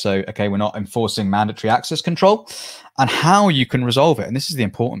user. So, okay, we're not enforcing mandatory access control, and how you can resolve it. And this is the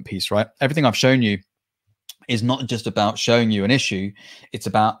important piece, right? Everything I've shown you is not just about showing you an issue. It's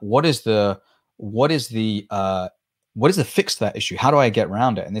about what is the fix to that issue? How do I get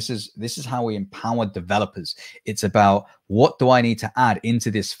around it? And this is how we empower developers. It's about what do I need to add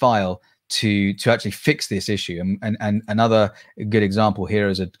into this file to actually fix this issue. And another good example here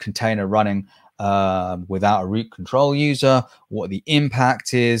is a container running without a root control user, what the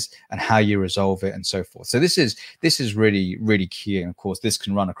impact is, and how you resolve it, and so forth. So this is really key. And of course, this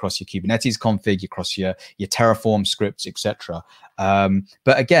can run across your Kubernetes config, across your Terraform scripts, etc.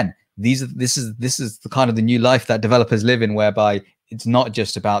 But again, this is the kind of the new life that developers live in, whereby it's not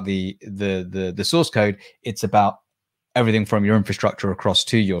just about the source code, it's about everything from your infrastructure across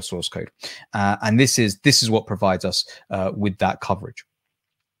to your source code. And this is what provides us with that coverage.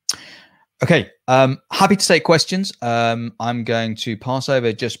 Okay, happy to take questions. I'm going to pass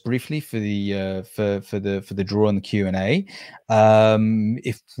over just briefly for the for the draw and the Q&A.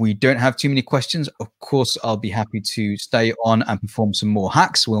 If we don't have too many questions, of course, I'll be happy to stay on and perform some more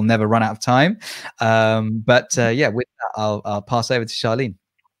hacks. We'll never run out of time. But yeah, with that, I'll pass over to Charlene.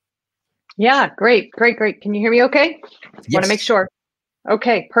 Yeah, great. Can you hear me okay? Yes. Want to make sure.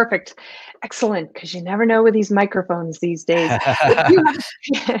 Okay, perfect. Excellent, because you never know with these microphones these days.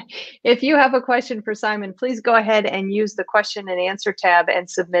 If you have a question for Simon, please go ahead and use the question and answer tab and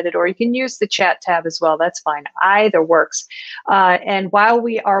submit it, or you can use the chat tab as well. That's fine. Either works. And while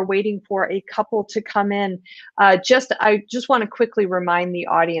we are waiting for a couple to come in, I just want to quickly remind the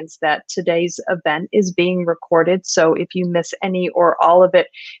audience that today's event is being recorded. So if you miss any or all of it,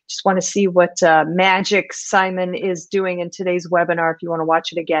 just want to see what magic Simon is doing in today's webinar. If you want to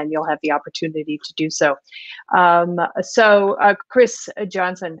watch it again, you'll have the opportunity to do so. Chris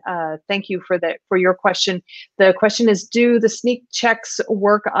Johnson, thank you for your question. The question is, do the Snyk checks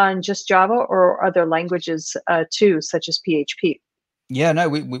work on just Java or other languages too, such as PHP? Yeah, no,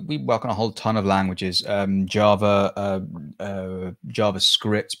 we work on a whole ton of languages: Java,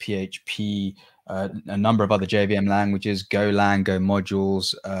 JavaScript, PHP, a number of other JVM languages, Golang, Go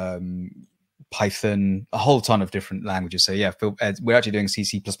modules, Python, a whole ton of different languages. So yeah, we're actually doing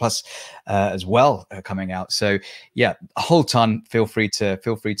C++ as well coming out. So yeah, a whole ton. Feel free to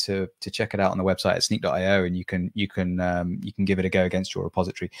check it out on the website at snyk.io, and you can give it a go against your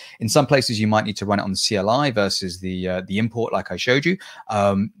repository. In some places, you might need to run it on the CLI versus the import, like I showed you.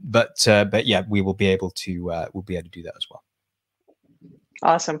 But yeah, we'll be able to do that as well.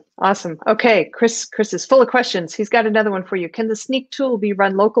 Awesome. Okay, Chris is full of questions. He's got another one for you. Can the Snyk tool be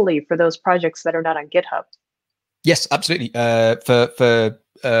run locally for those projects that are not on GitHub? Yes, absolutely.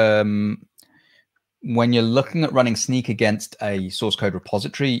 When you're looking at running Snyk against a source code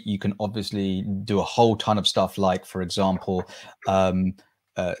repository, you can obviously do a whole ton of stuff, like, for example,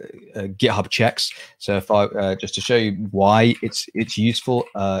 GitHub checks. So if I just to show you why it's useful,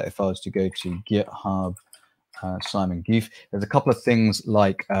 if I was to go to GitHub Simon Goof, there's a couple of things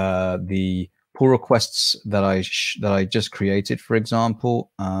like the pull requests that I just created. For example,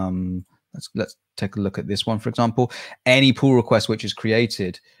 let's take a look at this one. For example, any pull request which is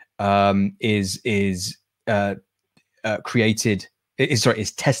created is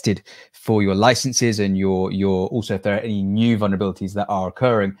tested for your licenses, and your also if there are any new vulnerabilities that are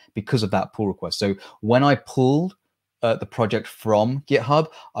occurring because of that pull request. So when I pulled the project from GitHub,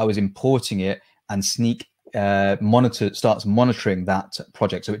 I was importing it, and Snyk starts monitoring that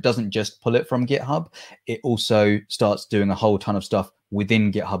project. So it doesn't just pull it from GitHub, it also starts doing a whole ton of stuff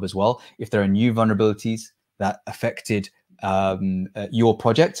within GitHub as well. If there are new vulnerabilities that affected your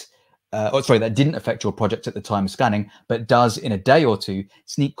project, that didn't affect your project at the time of scanning, but does in a day or two,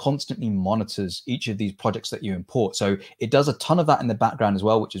 Snyk constantly monitors each of these projects that you import. So it does a ton of that in the background as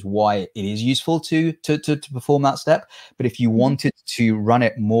well, which is why it is useful to perform that step. But if you wanted to run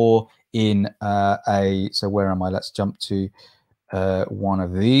it more in so where am I? Let's jump to one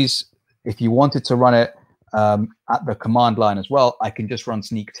of these. If you wanted to run it at the command line as well, I can just run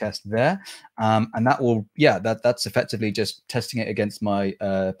Snyk test there, and that will, that's effectively just testing it against my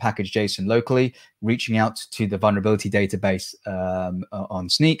package JSON locally, reaching out to the vulnerability database on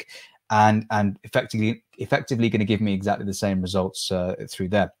Snyk, and effectively going to give me exactly the same results through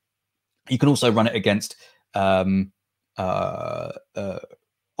there. You can also run it against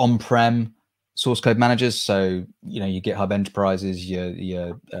on-prem source code managers. So, your GitHub Enterprises,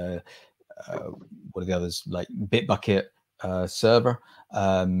 your what are the others, like Bitbucket server,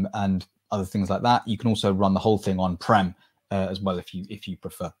 and other things like that. You can also run the whole thing on-prem as well if you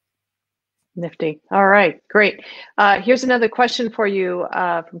prefer. Nifty. All right, great. Here's another question for you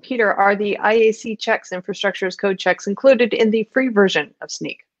from Peter. Are the IAC checks, infrastructure as code checks, included in the free version of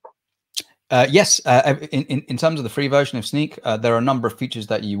Snyk? Yes, in terms of the free version of Snyk, there are a number of features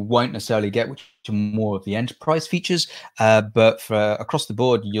that you won't necessarily get, which are more of the enterprise features. But for across the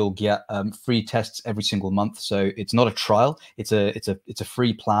board, you'll get free tests every single month. So it's not a trial; it's a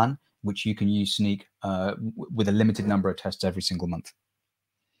free plan which you can use Snyk with a limited number of tests every single month.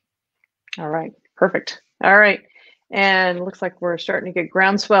 All right, perfect. All right. And it looks like we're starting to get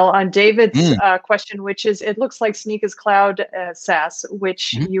groundswell on David's question, which is, it looks like Snyk is cloud SaaS,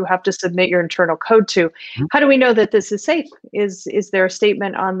 which you have to submit your internal code to. How do we know that this is safe? Is there a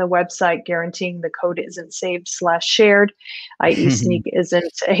statement on the website guaranteeing the code isn't saved/shared, i.e. Snyk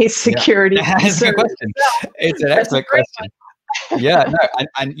isn't a security That's a good question. It's an excellent question. Yeah, no,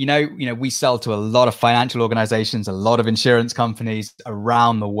 and you know, we sell to a lot of financial organizations, a lot of insurance companies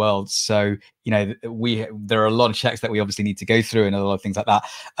around the world. So, there are a lot of checks that we obviously need to go through and a lot of things like that.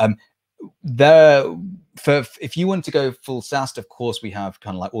 If you want to go full SaaS, of course, we have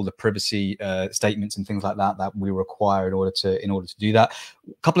kind of like all the privacy statements and things like that we require in order to do that.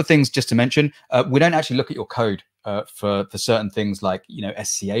 A couple of things just to mention: we don't actually look at your code. For certain things like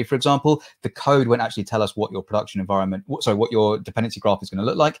SCA, for example, the code won't actually tell us what your production environment, what your dependency graph is going to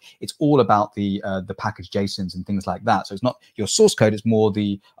look like. It's all about the package JSONs and things like that. So it's not your source code; it's more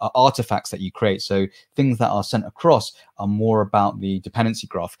the artifacts that you create. So things that are sent across are more about the dependency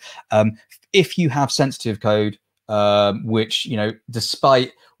graph. If you have sensitive code, which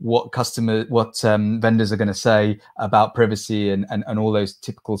despite what vendors are going to say about privacy and all those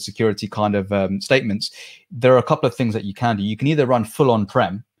typical security kind of statements, there are a couple of things that you can do. You can either run full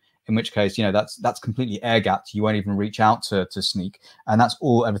on-prem, in which case that's completely air-gapped. You won't even reach out to Snyk, and that's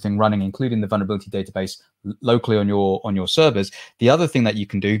everything running, including the vulnerability database locally on your servers. The other thing that you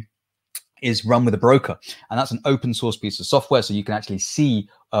can do is run with a broker, and that's an open source piece of software, so you can actually see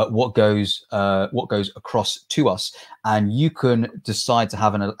what goes across to us, and you can decide to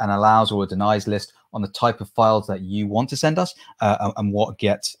have an allows or a denies list on the type of files that you want to send us, and what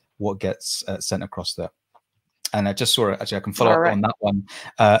gets sent across there. And I just saw it. Actually, I can follow up on that one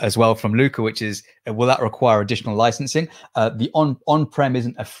as well from Luca, which is, will that require additional licensing? The on-prem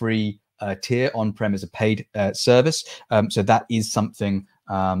isn't a free tier. On-prem is a paid service, so that is something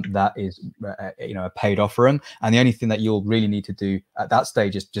that is a paid offering, and the only thing that you'll really need to do at that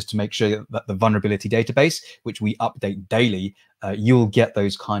stage is just to make sure that the vulnerability database, which we update daily, you'll get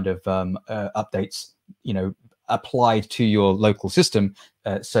those kind of updates applied to your local system,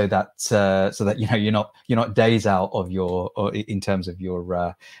 so that you're not days out of in terms of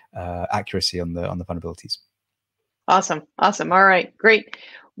your accuracy on the vulnerabilities. Awesome. All right, great.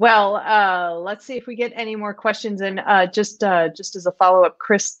 Well, let's see if we get any more questions. And just as a follow-up,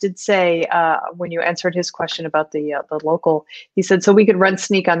 Chris did say when you answered his question about the local, he said, so we could run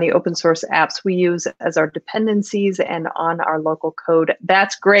Snyk on the open source apps we use as our dependencies and on our local code.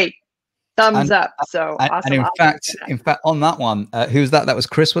 That's great. Thumbs up. So awesome. And in fact, on that one, who's that? That was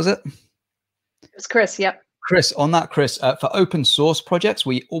Chris, was it? It was Chris. Yep. Chris, for open source projects,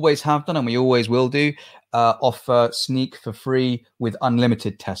 we always have done and we always will do offer Snyk for free with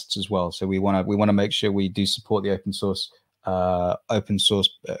unlimited tests as well. So we want to make sure we do support the open source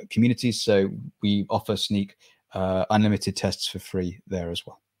communities. So we offer Snyk unlimited tests for free there as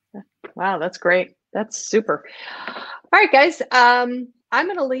well. Wow, that's great. That's super. All right, guys. I'm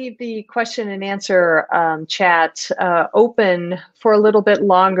going to leave the question and answer chat open for a little bit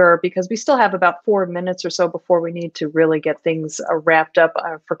longer, because we still have about 4 minutes or so before we need to really get things wrapped up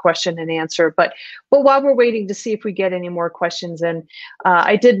for question and answer. But while we're waiting to see if we get any more questions in,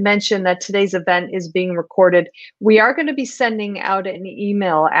 I did mention that today's event is being recorded. We are going to be sending out an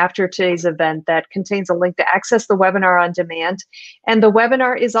email after today's event that contains a link to access the webinar on demand. And the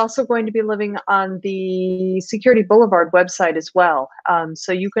webinar is also going to be living on the Security Boulevard website as well.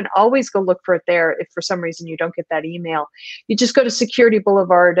 So you can always go look for it there if for some reason you don't get that email. You just go to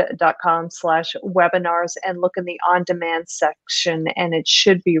securityboulevard.com/webinars and look in the on-demand section, and it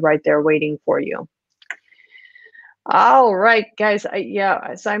should be right there waiting for you. All right, guys.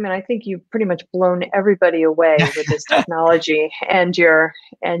 Yeah, Simon, I think you've pretty much blown everybody away with this technology and your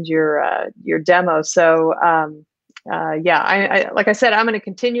demo. So yeah, like I said, I'm going to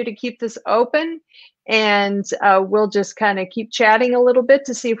continue to keep this open, and we'll just kind of keep chatting a little bit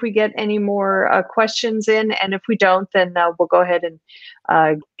to see if we get any more questions in. And if we don't, then we'll go ahead and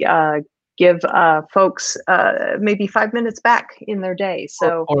give folks maybe 5 minutes back in their day.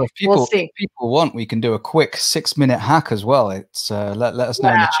 So or if we'll people, see. if people want, we can do a quick 6-minute hack as well. It's let us know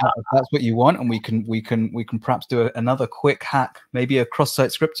in the chat if that's what you want, and we can perhaps do another quick hack, maybe a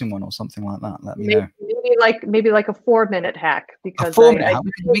cross-site scripting one or something like that. Let me know. Maybe like a 4-minute hack, because a 4-minute hack.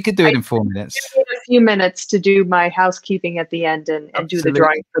 We could do it in 4 minutes. Give me a few minutes to do my housekeeping at the end and do the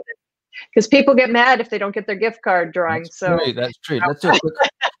drawing for them, because people get mad if they don't get their gift card drawing. That's true. Let's do a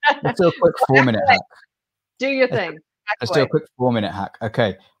quick 4-minute hack. Do your thing. Let's do a quick 4-minute hack.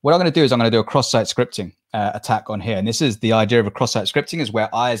 Okay. What I'm going to do is I'm going to do a cross-site scripting attack on here. And this is the idea of a cross-site scripting, is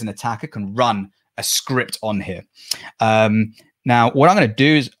where I, as an attacker, can run a script on here. Now, what I'm going to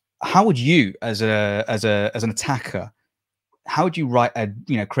do is, how would you, as an attacker, how would you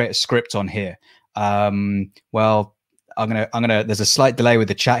create a script on here? Well, I'm gonna. There's a slight delay with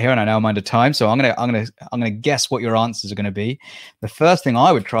the chat here, and I know I'm under time, so I'm gonna guess what your answers are going to be. The first thing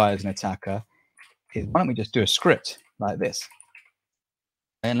I would try as an attacker is, why don't we just do a script like this,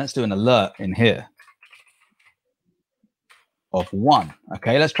 and let's do an alert in here of 1.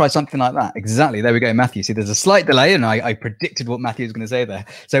 Okay, let's try something like that. Exactly. There we go, Matthew. See, there's a slight delay, and I predicted what Matthew was going to say there.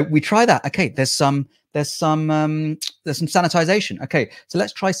 So we try that. Okay, there's some sanitization. Okay, so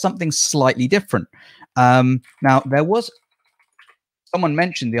let's try something slightly different. Now, there was someone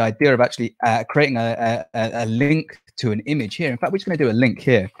mentioned the idea of actually creating a link to an image here. In fact, we're just going to do a link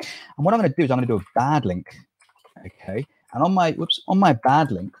here. And what I'm going to do is I'm going to do a bad link. Okay, and on my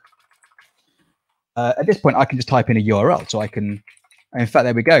bad link, at this point, I can just type in a URL. So I can, in fact,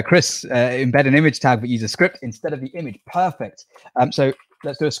 there we go. Chris, embed an image tag, but use a script instead of the image. Perfect. So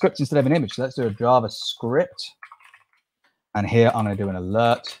let's do a script instead of an image. So let's do a JavaScript. And here I'm going to do an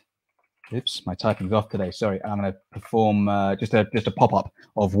alert. Oops, my typing's off today. Sorry. I'm going to perform just a pop-up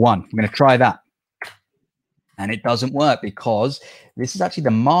of 1. I'm going to try that. And it doesn't work, because this is actually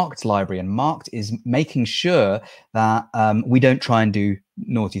the marked library, and marked is making sure that we don't try and do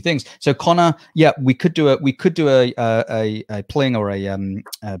naughty things. So Connor, yeah, we could do a pling or a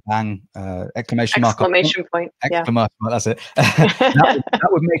bang exclamation point. Exclamation mark, that's it. that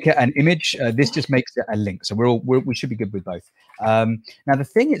would make it an image. This just makes it a link. So we should be good with both. Now the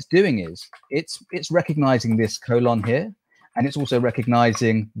thing it's doing is it's recognizing this colon here. And it's also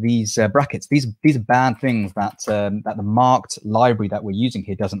recognizing these brackets. These are bad things that that the marked library that we're using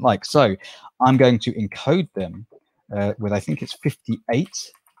here doesn't like. So I'm going to encode them with, I think it's 58,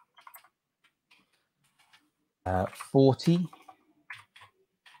 40,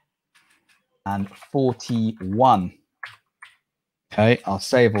 and 41. Okay, I'll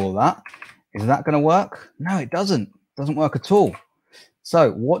save all that. Is that going to work? No, it doesn't. It doesn't work at all.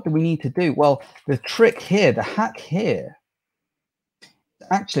 So what do we need to do? Well, the trick here, the hack here,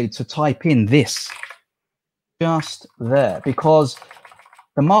 actually to type in this just there, because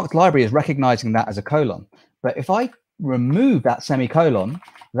the marked library is recognizing that as a colon. But if I remove that semicolon,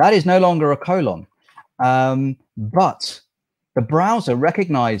 that is no longer a colon. But the browser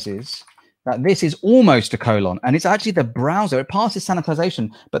recognizes that this is almost a colon, and it's actually the browser. It passes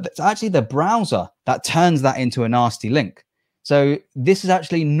sanitization, but it's actually the browser that turns that into a nasty link. So this is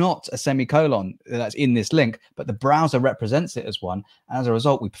actually not a semicolon that's in this link, but the browser represents it as one. And as a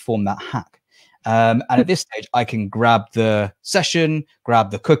result, we perform that hack. And at this stage, I can grab the session,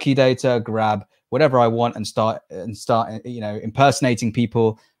 grab the cookie data, grab whatever I want, and start impersonating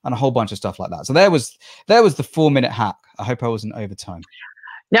people and a whole bunch of stuff like that. So there was the 4-minute hack. I hope I wasn't over time.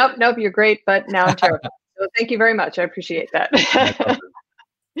 Nope, you're great, but now I'm terrified. So thank you very much. I appreciate that.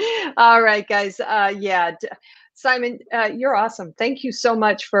 No All right, guys. Yeah. Simon, you're awesome. Thank you so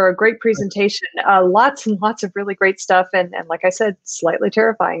much for a great presentation. Lots and lots of really great stuff. And like I said, slightly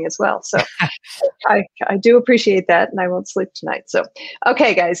terrifying as well. So I do appreciate that, and I won't sleep tonight. So,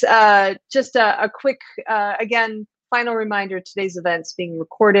 okay, guys, just a quick, again, final reminder, today's event's being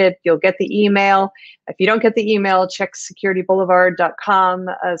recorded. You'll get the email. If you don't get the email, check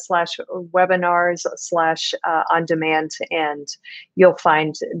securityboulevard.com/webinars/on-demand, and you'll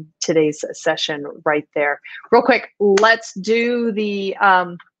find today's session right there. Real quick, let's do the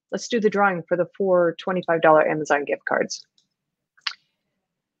drawing for the 4 $25 Amazon gift cards.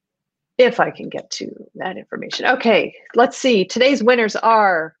 If I can get to that information. Okay, let's see. Today's winners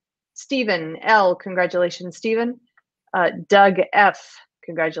are Stephen L. Congratulations, Stephen. Doug F.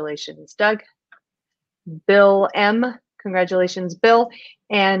 Congratulations, Doug. Bill M. Congratulations, Bill.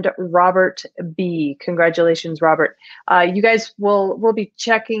 And Robert B. Congratulations, Robert. You guys we'll be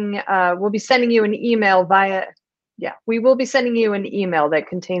checking. We'll be sending you an email via. Yeah, we will be sending you an email that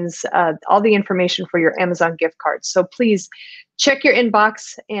contains all the information for your Amazon gift cards. So please check your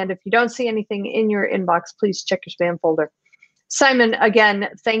inbox. And if you don't see anything in your inbox, please check your spam folder. Simon, again,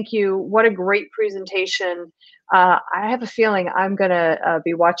 thank you. What a great presentation. I have a feeling I'm going to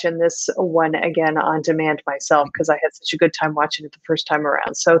be watching this one again on demand myself because I had such a good time watching it the first time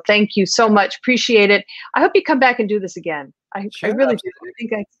around. So thank you so much. Appreciate it. I hope you come back and do this again. I Sure, really do. absolutely. I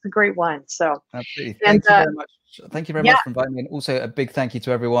think it's a great one. So, Absolutely. and Thank you very much. Thank you very yeah, much for inviting me. And also a big thank you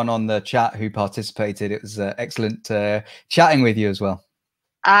to everyone on the chat who participated. It was excellent chatting with you as well.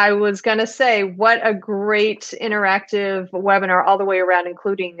 I was going to say, what a great interactive webinar all the way around,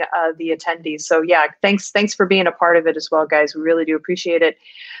 including the attendees. So yeah, thanks for being a part of it as well, guys. We really do appreciate it.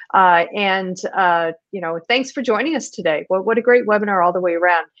 And thanks for joining us today. What a great webinar all the way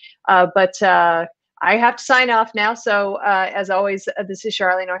around. But I have to sign off now. So as always, this is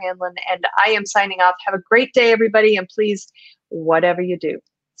Charlene O'Hanlon, and I am signing off. Have a great day, everybody. And please, whatever you do,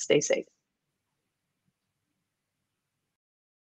 stay safe.